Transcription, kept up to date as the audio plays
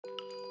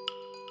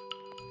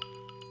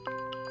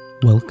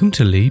Welcome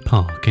to Leigh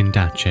Park in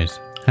Datchet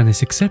and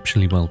this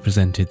exceptionally well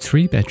presented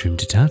 3-bedroom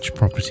detached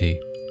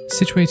property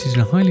situated in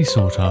a highly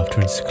sought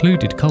after and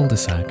secluded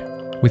cul-de-sac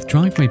with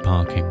driveway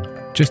parking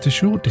just a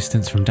short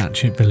distance from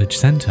Datchet village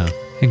centre,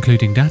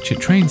 including Datchet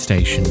train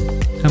station,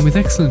 and with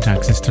excellent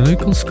access to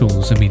local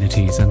schools,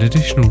 amenities and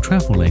additional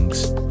travel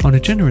links on a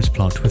generous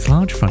plot with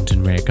large front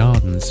and rear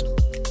gardens.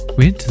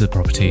 We enter the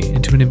property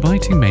into an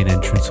inviting main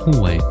entrance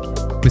hallway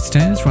with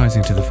stairs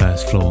rising to the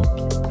first floor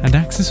and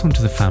access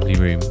onto the family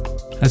room,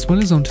 as well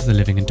as onto the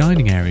living and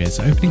dining areas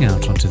opening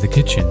out onto the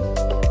kitchen.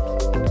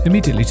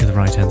 Immediately to the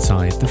right hand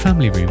side, the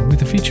family room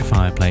with a feature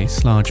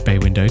fireplace, large bay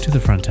window to the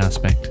front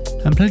aspect,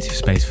 and plenty of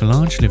space for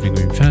large living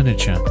room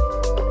furniture.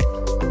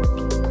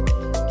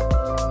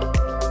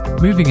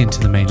 Moving into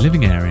the main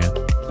living area,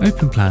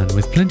 open plan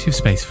with plenty of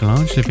space for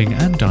large living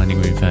and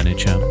dining room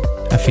furniture,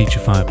 a feature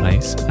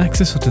fireplace,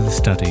 access onto the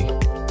study,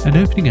 and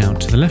opening out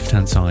to the left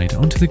hand side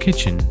onto the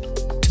kitchen.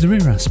 To the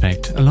rear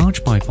aspect, a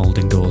large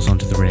bifolding doors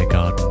onto the rear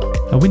garden,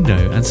 a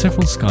window and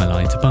several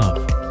skylights above.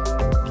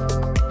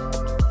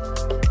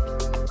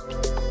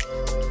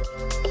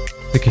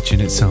 The kitchen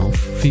itself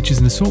features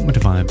an assortment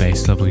of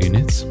iron-based level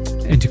units,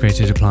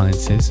 integrated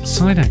appliances,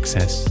 side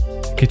access,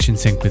 a kitchen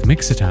sink with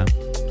mixer tap,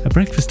 a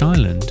breakfast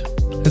island,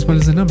 as well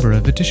as a number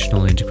of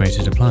additional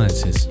integrated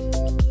appliances.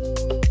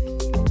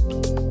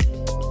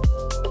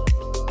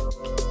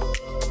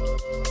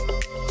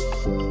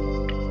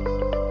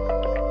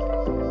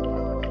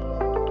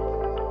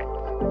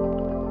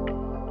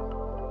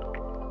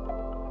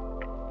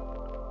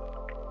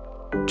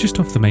 Just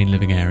off the main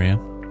living area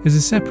is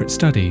a separate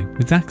study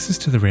with access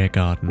to the rear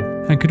garden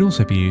and could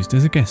also be used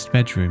as a guest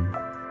bedroom.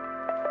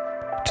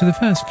 To the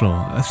first floor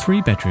are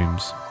 3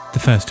 bedrooms, the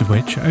first of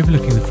which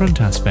overlooking the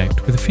front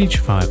aspect with a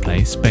feature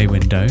fireplace, bay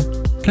window,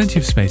 plenty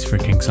of space for a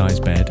king-size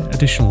bed,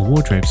 additional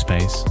wardrobe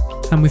space,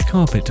 and with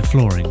carpet to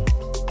flooring.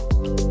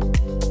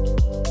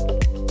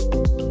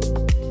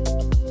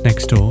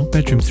 Next door,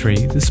 bedroom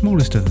 3, the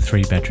smallest of the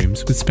 3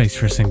 bedrooms with space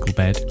for a single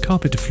bed,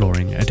 carpet to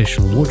flooring,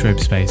 additional wardrobe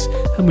space,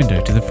 and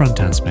window to the front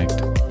aspect.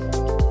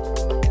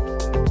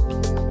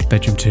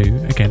 Bedroom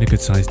 2, again a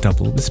good sized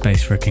double with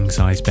space for a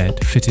king-size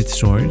bed, fitted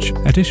storage,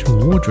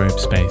 additional wardrobe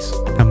space,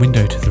 and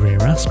window to the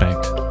rear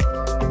aspect.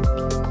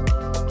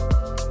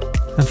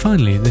 And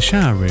finally the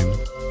shower room,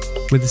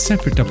 with a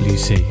separate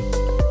WC,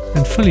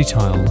 and fully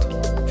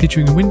tiled,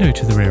 featuring a window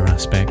to the rear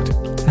aspect,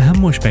 a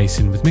hand wash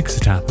basin with mixer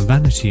tap and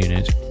vanity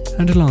unit,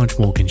 and a large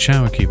walk-in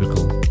shower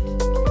cubicle.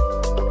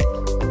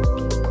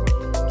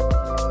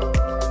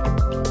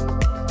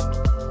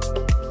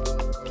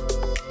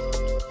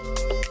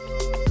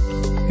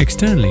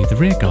 Externally, the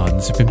rear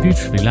gardens have been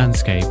beautifully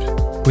landscaped,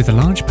 with a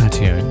large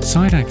patio,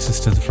 side access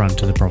to the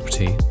front of the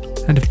property,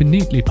 and have been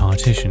neatly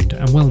partitioned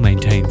and well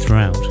maintained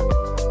throughout.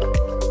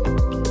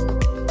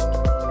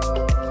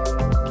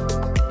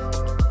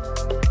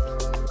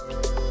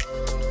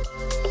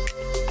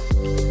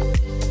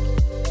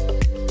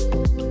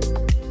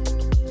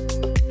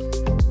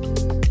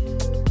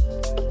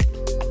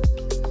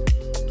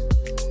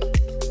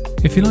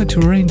 If you'd like to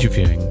arrange a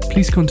viewing,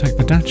 please contact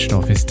the Datchet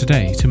office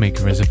today to make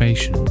a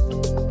reservation.